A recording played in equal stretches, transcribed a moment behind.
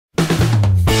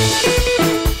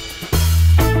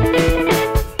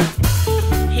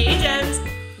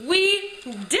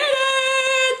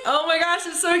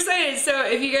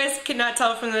if you guys could not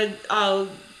tell from the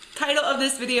title of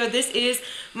this video, this is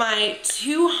my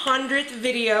 200th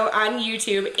video on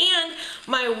YouTube and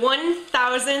my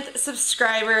 1000th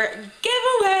subscriber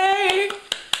giveaway.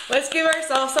 Let's give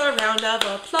ourselves a round of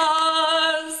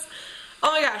applause.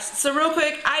 Oh my gosh, so real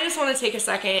quick, I just want to take a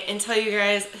second and tell you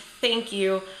guys thank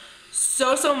you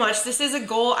so much. This is a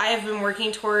goal I have been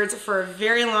working towards for a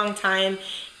very long time,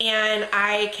 and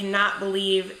I cannot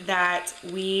believe that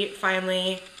we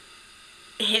finally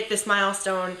hit this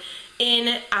milestone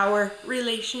in our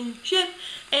relationship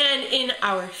and in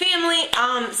our family.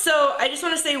 So I just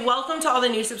want to say welcome to all the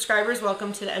new subscribers.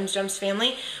 Welcome to the M's Gems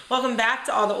family. Welcome back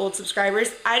to all the old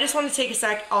subscribers. I just want to take a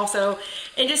sec also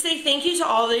and just say thank you to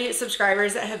all the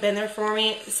subscribers that have been there for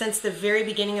me since the very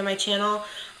beginning of my channel.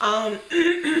 I'm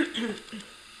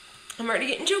already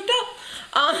getting choked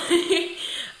up.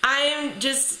 I'm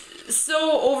just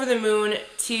so over the moon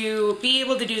to be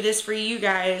able to do this for you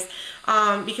guys,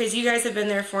 because you guys have been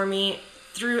there for me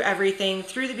through everything,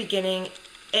 through the beginning,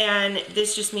 and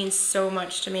this just means so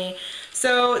much to me.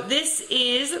 So this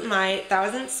is my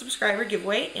 1000th subscriber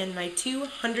giveaway and my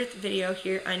 200th video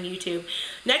here on YouTube.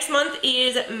 Next month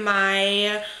is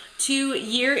my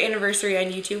 2-year anniversary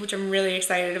on YouTube, which I'm really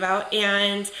excited about,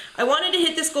 and I wanted to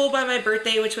hit this goal by my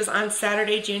birthday, which was on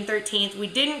Saturday, June 13th. We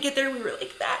didn't get there. We were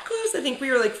like that close. I think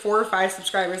we were like 4 or 5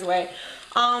 subscribers away.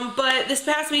 But this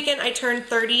past weekend I turned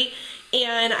 30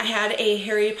 and I had a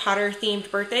Harry Potter themed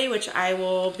birthday, which I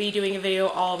will be doing a video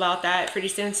all about that pretty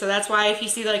soon. So that's why if you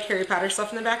see like Harry Potter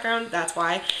stuff in the background, that's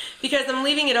why. Because I'm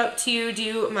leaving it up to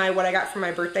do my what I got for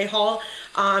my birthday haul.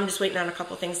 I'm just waiting on a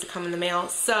couple things to come in the mail.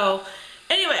 So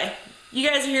anyway, you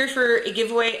guys are here for a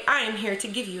giveaway. I am here to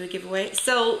give you a giveaway.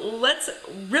 So let's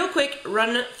real quick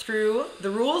run through the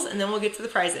rules and then we'll get to the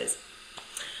prizes.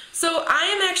 So I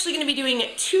am actually going to be doing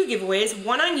 2 giveaways,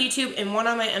 one on YouTube and one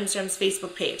on my M's Gems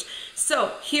Facebook page.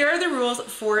 So here are the rules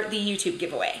for the YouTube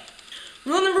giveaway.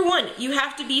 Rule number 1, you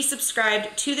have to be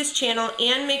subscribed to this channel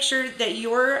and make sure that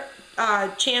your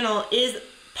channel is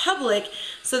public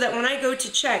so that when I go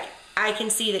to check, I can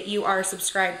see that you are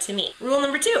subscribed to me. Rule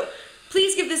number 2,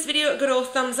 please give this video a good old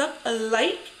thumbs up, a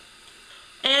like.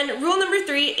 And rule number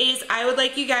 3 is I would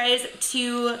like you guys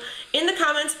to, in the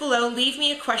comments below, leave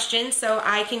me a question so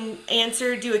I can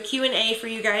do a Q&A for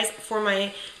you guys for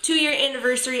my 2-year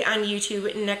anniversary on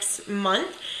YouTube next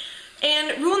month.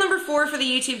 And rule number 4 for the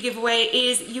YouTube giveaway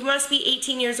is you must be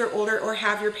 18 years or older or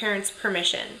have your parents'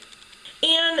 permission.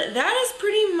 And that is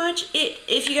pretty much it.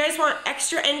 If you guys want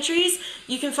extra entries,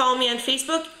 you can follow me on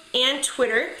Facebook and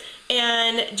Twitter.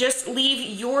 And just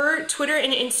leave your Twitter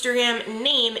and Instagram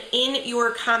name in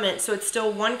your comment, so it's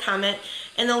still one comment.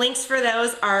 And the links for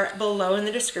those are below in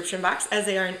the description box, as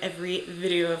they are in every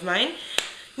video of mine.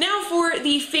 Now for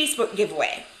the Facebook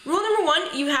giveaway. Rule number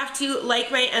 1, you have to like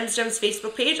my M's Gems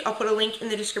Facebook page. I'll put a link in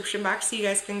the description box so you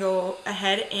guys can go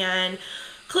ahead and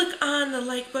click on the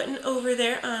like button over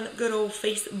there on good old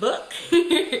Facebook.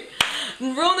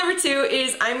 Rule number 2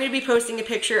 is I'm going to be posting a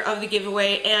picture of the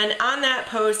giveaway, and on that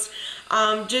post,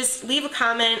 just leave a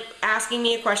comment asking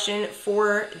me a question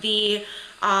for the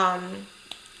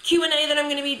Q&A that I'm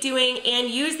going to be doing, and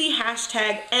use the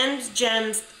hashtag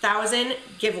MsGems1000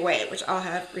 giveaway, which I'll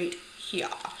have right here.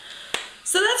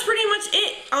 So that's pretty much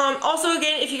it. Also,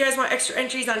 again, if you guys want extra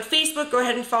entries on Facebook, go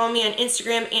ahead and follow me on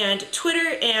Instagram and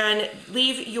Twitter, and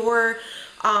leave your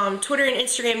Twitter and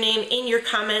Instagram name in your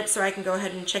comments so I can go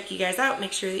ahead and check you guys out,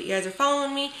 make sure that you guys are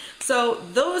following me. So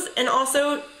those, and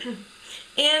also,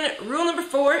 and rule number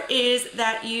 4 is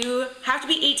that you have to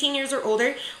be 18 years or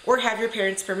older or have your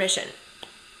parents' permission.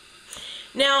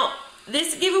 Now,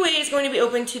 this giveaway is going to be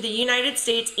open to the United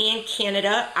States and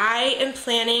Canada. I'm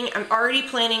already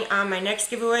planning on my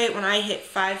next giveaway when I hit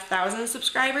 5,000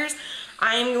 subscribers.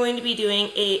 I'm going to be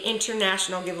doing an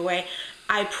international giveaway.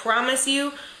 I promise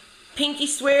you, pinky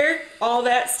swear, all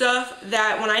that stuff,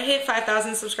 that when I hit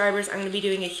 5,000 subscribers, I'm going to be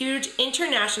doing a huge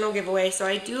international giveaway. So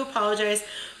I do apologize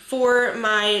for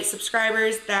my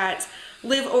subscribers that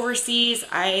live overseas.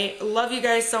 I love you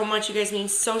guys so much. You guys mean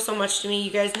so much to me. You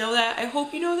guys know that. I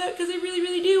hope you know that, because I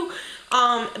really do.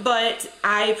 But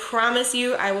I promise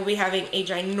you I will be having a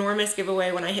ginormous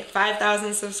giveaway when I hit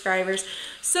 5,000 subscribers.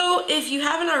 So if you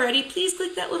haven't already, please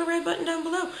click that little red button down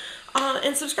below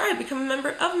and subscribe. Become a member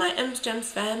of my M's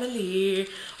Gems family.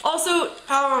 Also,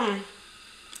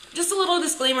 just a little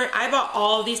disclaimer, I bought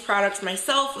all of these products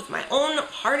myself with my own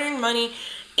hard-earned money.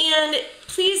 And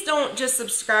please don't just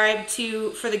subscribe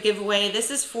for the giveaway. This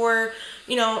is for,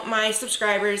 you know, my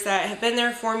subscribers that have been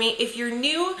there for me. If you're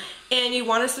new and you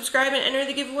want to subscribe and enter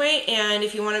the giveaway, and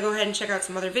if you want to go ahead and check out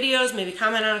some other videos, maybe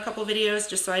comment on a couple videos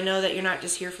just so I know that you're not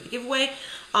just here for the giveaway,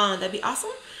 that'd be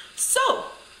awesome. So,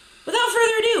 without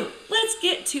further ado, let's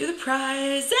get to the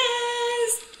prizes.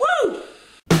 Woo!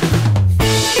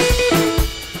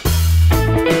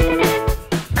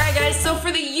 Alright guys, so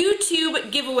for the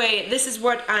YouTube giveaway, this is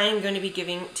what I'm going to be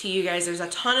giving to you guys. There's a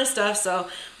ton of stuff, so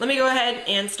let me go ahead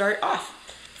and start off.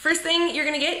 First thing you're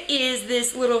going to get is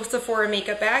this little Sephora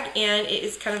makeup bag, and it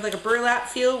is kind of like a burlap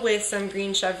feel with some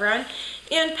green chevron,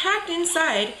 and packed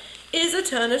inside is a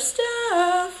ton of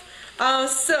stuff.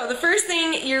 So the first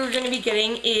thing you're going to be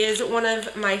getting is one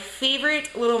of my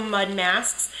favorite little mud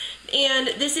masks, and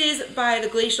this is by the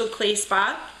Glacial Clay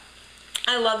Spa.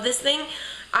 I love this thing.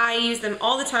 I use them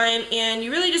all the time, and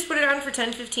you really just put it on for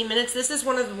 10-15 minutes. This is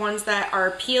one of the ones that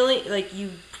are peeling, like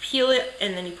you peel it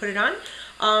and then you put it on,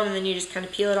 and then you just kind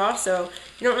of peel it off, so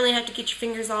you don't really have to get your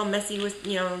fingers all messy with,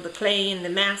 you know, the clay and the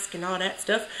mask and all that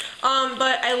stuff.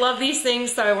 But I love these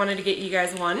things, so I wanted to get you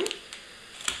guys one.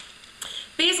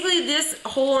 Basically, this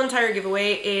whole entire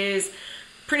giveaway is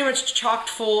pretty much chocked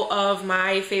full of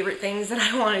my favorite things that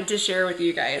I wanted to share with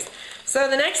you guys. So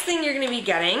the next thing you're going to be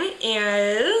getting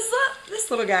is this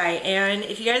little guy, and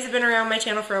if you guys have been around my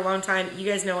channel for a long time, you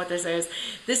guys know what this is.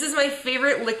 This is my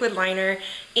favorite liquid liner,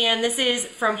 and this is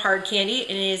from Hard Candy,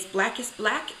 and it is Blackest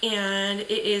Black, and it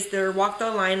is their Walk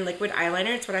the Line liquid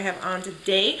eyeliner. It's what I have on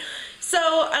today. So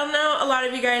I know a lot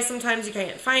of you guys, sometimes you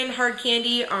can't find Hard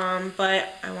Candy, but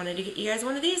I wanted to get you guys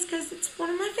one of these because it's one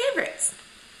of my favorites.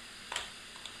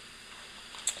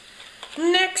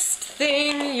 Next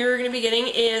thing you're going to be getting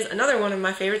is another one of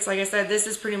my favorites. Like I said, this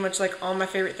is pretty much like all my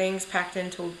favorite things packed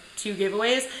into 2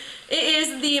 giveaways. It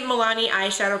is the Milani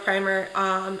eyeshadow primer.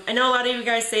 I know a lot of you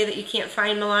guys say that you can't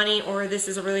find Milani, or this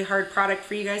is a really hard product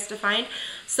for you guys to find.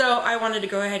 So I wanted to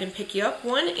go ahead and pick you up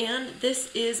one, and this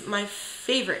is my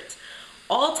favorite,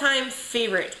 all-time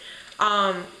favorite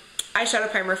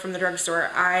eyeshadow primer from the drugstore.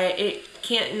 It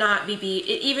can't not be beat.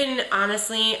 It even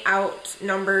honestly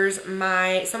outnumbers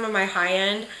some of my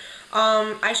high-end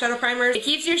eyeshadow primers. It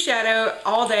keeps your shadow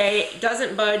all day,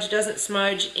 doesn't budge, doesn't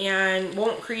smudge, and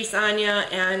won't crease on you,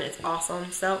 and it's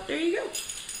awesome. So there you go.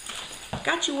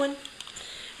 Got you one.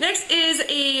 Next is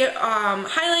a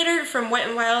highlighter from Wet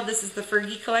n Wild. This is the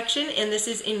Fergie collection, and this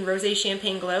is in Rosé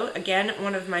Champagne Glow. Again,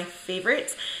 one of my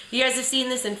favorites. You guys have seen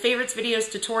this in favorites videos,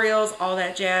 tutorials, all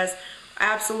that jazz.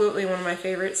 Absolutely one of my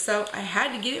favorites, so I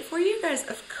had to get it for you guys,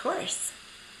 of course.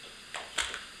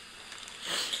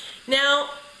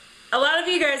 Now, a lot of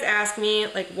you guys ask me,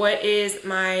 like, what is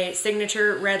my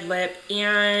signature red lip,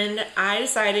 and I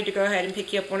decided to go ahead and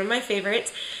pick you up one of my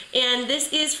favorites, and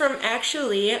this is from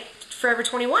actually Forever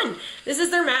 21. This is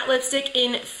their matte lipstick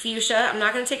in fuchsia. I'm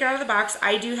not going to take it out of the box.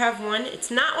 I do have one. It's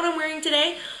not what I'm wearing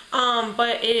today,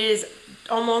 but it is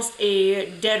almost a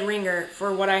dead ringer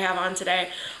for what I have on today.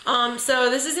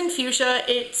 So this is in fuchsia.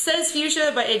 It says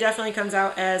fuchsia, but it definitely comes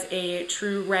out as a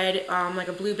true red, like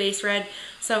a blue base red.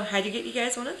 So I had to get you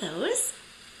guys one of those.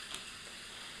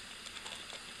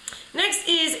 Next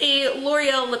is a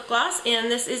L'Oreal lip gloss, and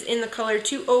this is in the color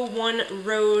 201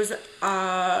 Rose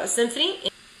Symphony.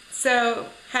 So,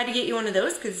 had to get you one of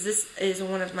those because this is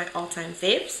one of my all-time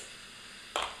faves.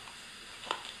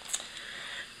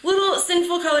 Little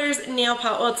Sinful Colors nail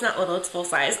polish. Well, it's not little, it's full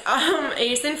size.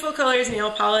 A Sinful Colors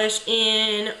nail polish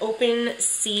in Open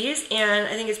Seas, and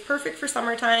I think it's perfect for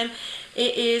summertime.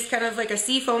 It is kind of like a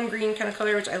seafoam green kind of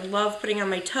color, which I love putting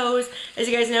on my toes. As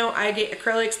you guys know, I get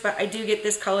acrylics, but I do get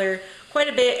this color quite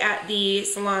a bit at the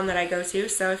salon that I go to,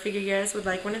 so I figured you guys would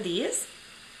like one of these.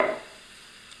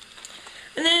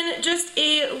 And then just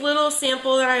a little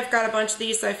sample that I've got a bunch of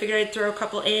these, so I figured I'd throw a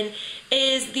couple in,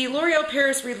 is the L'Oreal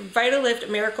Paris Revitalift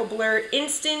Miracle Blur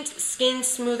Instant Skin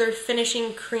Smoother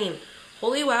Finishing Cream.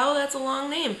 Holy wow, that's a long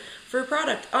name for a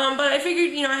product. But I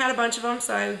figured, you know, I had a bunch of them,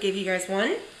 so I would give you guys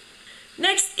one.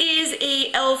 Next is a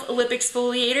e.l.f. lip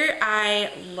exfoliator.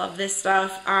 I love this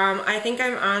stuff. I think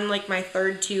I'm on like my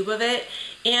 3rd tube of it,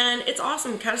 and it's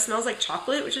awesome. It kind of smells like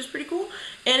chocolate, which is pretty cool,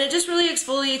 and it just really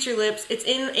exfoliates your lips. It's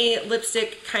in a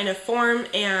lipstick kind of form,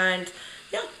 and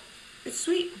yeah, it's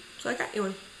sweet, so I got you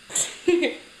one.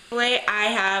 Anyway, I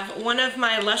have one of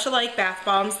my Lush-a-Like bath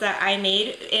bombs that I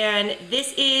made, and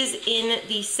this is in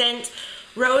the scent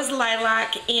Rose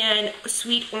Lilac and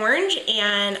Sweet Orange,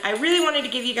 and I really wanted to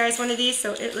give you guys one of these,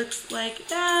 so it looks like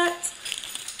that.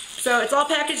 So it's all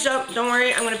packaged up. Don't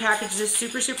worry, I'm going to package this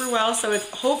super, super well, so it's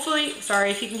hopefully,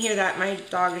 sorry if you can hear that, my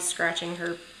dog is scratching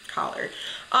her collar.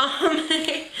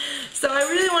 So I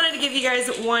really wanted to give you guys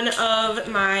one of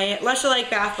my Lush-a-Like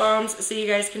bath bombs so you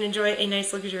guys can enjoy a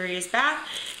nice luxurious bath,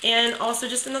 and also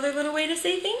just another little way to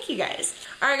say thank you guys.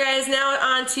 Alright guys, now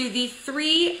on to the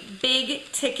 3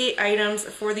 big ticket items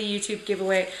for the YouTube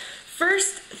giveaway.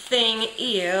 First thing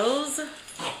is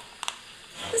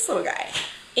this little guy.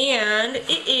 And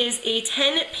it is a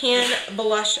 10-pan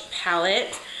blush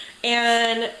palette.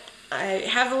 And I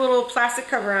have a little plastic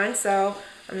cover on, so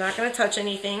I'm not going to touch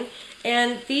anything.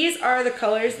 And these are the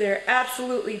colors. They're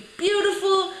absolutely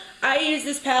beautiful. I use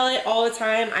this palette all the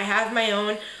time. I have my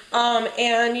own.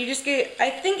 And you just get, I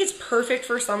think it's perfect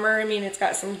for summer. I mean, it's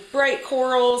got some bright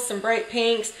corals, some bright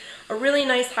pinks, a really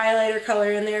nice highlighter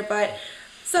color in there. But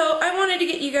so I wanted to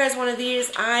get you guys one of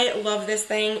these. I love this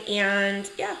thing, and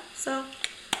yeah, so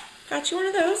got you one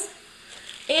of those.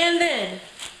 And then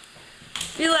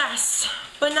the last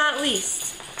but not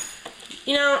least,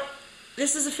 you know,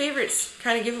 this is a favorites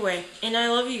kind of giveaway, and I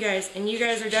love you guys, and you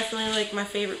guys are definitely like my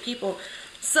favorite people.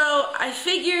 So I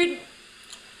figured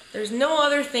there's no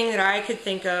other thing that I could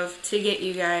think of to get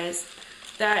you guys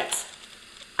that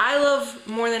I love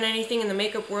more than anything in the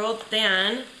makeup world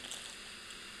than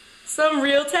some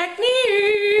Real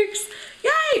Techniques.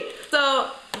 Yay!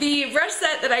 So the brush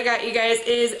set that I got you guys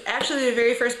is actually the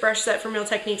very first brush set from Real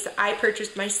Techniques that I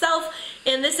purchased myself,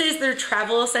 and this is their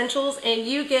travel essentials, and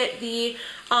you get the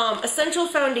essential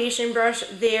foundation brush,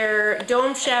 their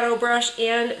dome shadow brush,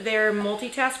 and their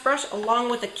multitask brush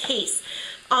along with a case.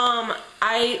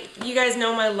 You guys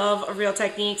know my love of Real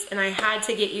Techniques, and I had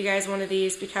to get you guys one of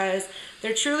these because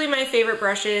they're truly my favorite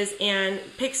brushes, and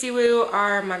Pixie Woo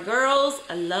are my girls.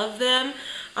 I love them.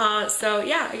 So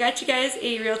yeah, I got you guys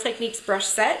a Real Techniques brush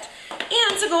set,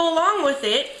 and to go along with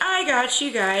it, I got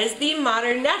you guys the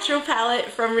Modern Natural palette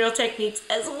from Real Techniques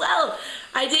as well.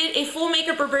 I did a full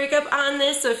makeup or breakup on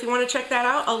this, so if you want to check that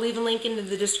out, I'll leave a link in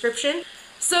the description.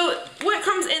 So what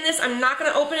comes in this, I'm not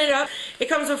going to open it up. It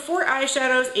comes with 4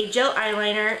 eyeshadows, a gel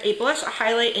eyeliner, a blush, a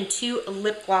highlight, and 2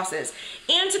 lip glosses.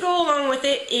 And to go along with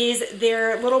it is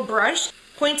their little brush,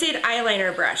 pointed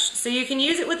eyeliner brush. So you can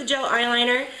use it with the gel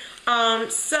eyeliner.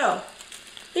 So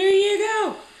there you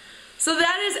go. So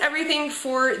that is everything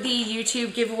for the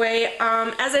YouTube giveaway.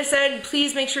 As I said,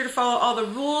 please make sure to follow all the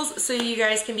rules so you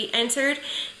guys can be entered.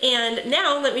 And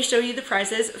now let me show you the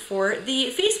prizes for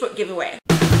the Facebook giveaway.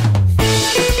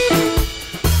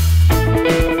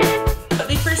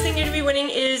 The first thing you're going to be winning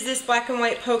is this black and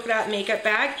white polka dot makeup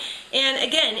bag. And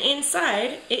again,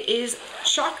 inside it is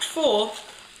chock full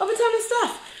of a ton of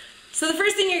stuff. So the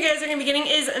first thing you guys are going to be getting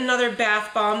is another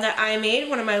bath bomb that I made,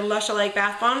 one of my Lush-a-Like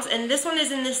bath bombs, and this one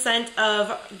is in the scent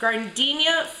of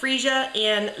gardenia, freesia,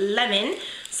 and lemon.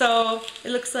 So it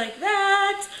looks like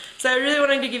that. So I really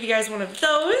wanted to give you guys one of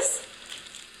those.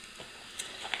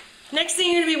 Next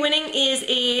thing you're going to be winning is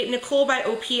a Nicole by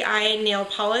OPI nail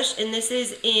polish, and this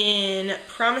is in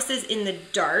Promises in the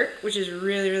Dark, which is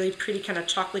really, really pretty kind of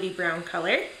chocolatey brown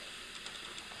color.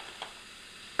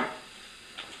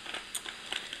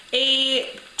 A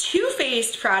Too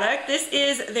Faced product. This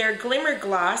is their Glimmer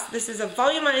Gloss. This is a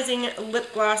volumizing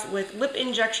lip gloss with lip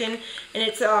injection, and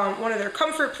it's one of their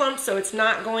comfort plumps, so it's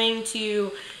not going to,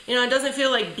 you know, it doesn't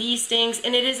feel like bee stings,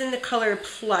 and it is in the color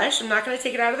Plush. I'm not going to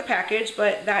take it out of the package,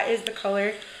 but that is the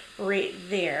color right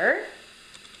there.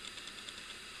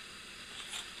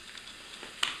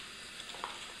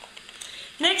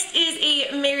 Next is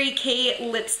a Mary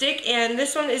Kay lipstick, and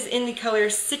this one is in the color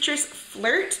Citrus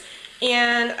Flirt.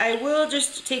 And I will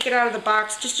just take it out of the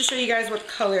box just to show you guys what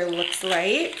the color looks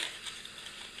like.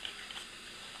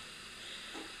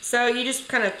 So you just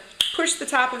kind of push the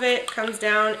top of it, comes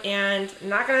down, and I'm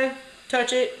not going to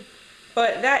touch it,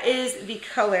 but that is the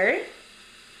color.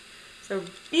 So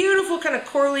beautiful kind of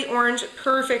corally orange,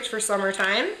 perfect for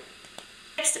summertime.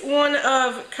 Next one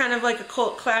of kind of like a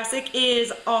cult classic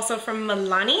is also from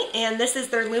Milani, and this is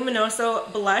their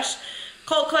Luminoso blush.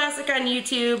 Cult classic on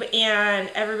YouTube, and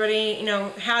everybody, you know,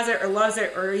 has it or loves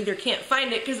it or either can't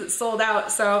find it because it's sold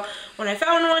out. So when I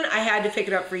found one, I had to pick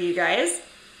it up for you guys.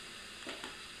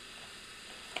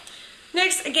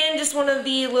 Next, again, just one of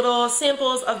the little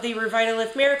samples of the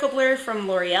Revitalift Miracle Blur from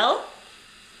L'Oreal.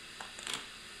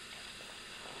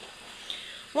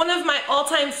 One of my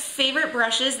all-time favorite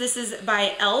brushes, this is by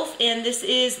e.l.f., and this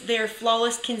is their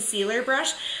Flawless Concealer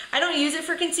brush. I don't use it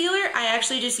for concealer, I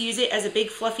actually just use it as a big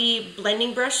fluffy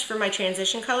blending brush for my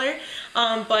transition color,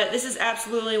 but this is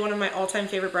absolutely one of my all-time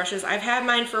favorite brushes. I've had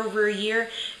mine for over a year.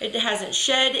 It hasn't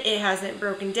shed, it hasn't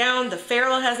broken down, the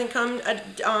ferrule hasn't come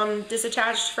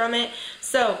disattached from it,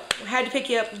 so I had to pick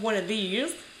you up one of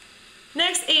these.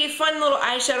 Next, a fun little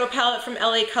eyeshadow palette from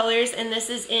LA Colors, and this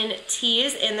is in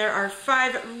Tease, and there are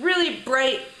 5 really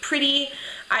bright, pretty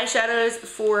eyeshadows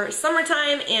for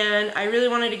summertime, and I really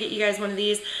wanted to get you guys one of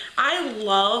these. I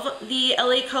love the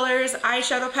LA Colors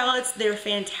eyeshadow palettes. They're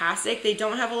fantastic. They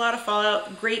don't have a lot of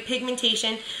fallout, great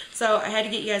pigmentation, so I had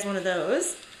to get you guys one of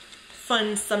those.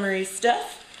 Fun summery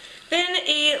stuff. Then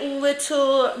a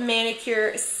little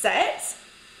manicure set.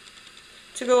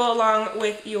 to go along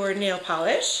with your nail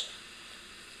polish.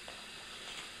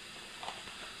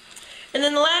 And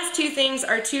then the last two things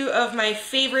are two of my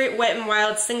favorite Wet n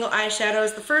Wild single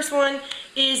eyeshadows. The first one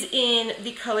is in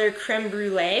the color Creme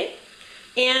Brulee,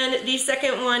 and the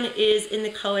second one is in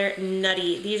the color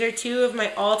Nutty. These are two of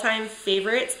my all-time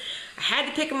favorites. I had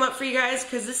to pick them up for you guys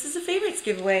because this is a favorites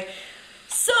giveaway.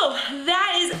 So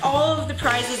that is all of the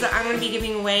prizes that I'm going to be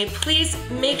giving away. Please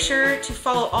make sure to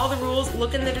follow all the rules.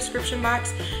 Look in the description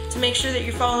box to make sure that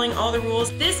you're following all the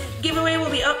rules. This giveaway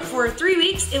will be up for 3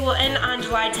 weeks. It will end on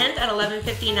July 10th at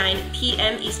 11:59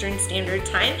 p.m. Eastern Standard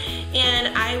Time.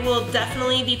 And I will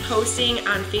definitely be posting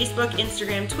on Facebook,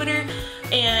 Instagram, Twitter,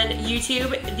 and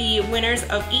YouTube the winners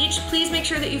of each. Please make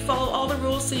sure that you follow all the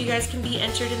rules so you guys can be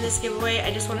entered in this giveaway.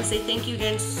 I just want to say thank you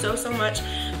again so much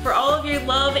for all of your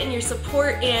love and your support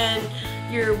and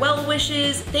your well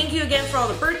wishes. Thank you again for all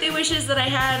the birthday wishes that I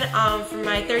had for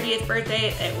my 30th birthday.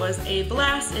 It was a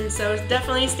blast, and so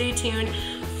definitely stay tuned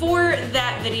for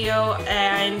that video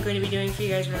I'm going to be doing for you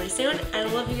guys really soon. I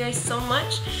love you guys so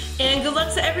much, and good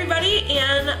luck to everybody,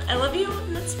 and I love you,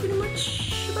 and that's pretty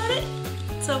much about it.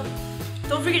 So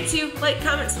don't forget to like,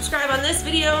 comment, subscribe on this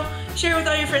video, share with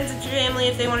all your friends and family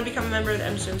if they want to become a member of the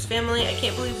M-Storms family. I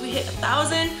can't believe we hit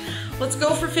 1,000. Let's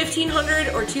go for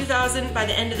 1,500 or 2,000 by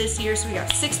the end of this year, so we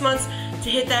got 6 months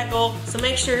to hit that goal. So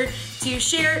make sure to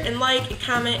share and like and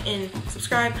comment and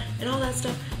subscribe and all that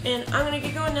stuff. And I'm gonna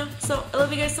get going now. So I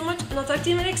love you guys so much, and I'll talk to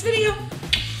you in my next video.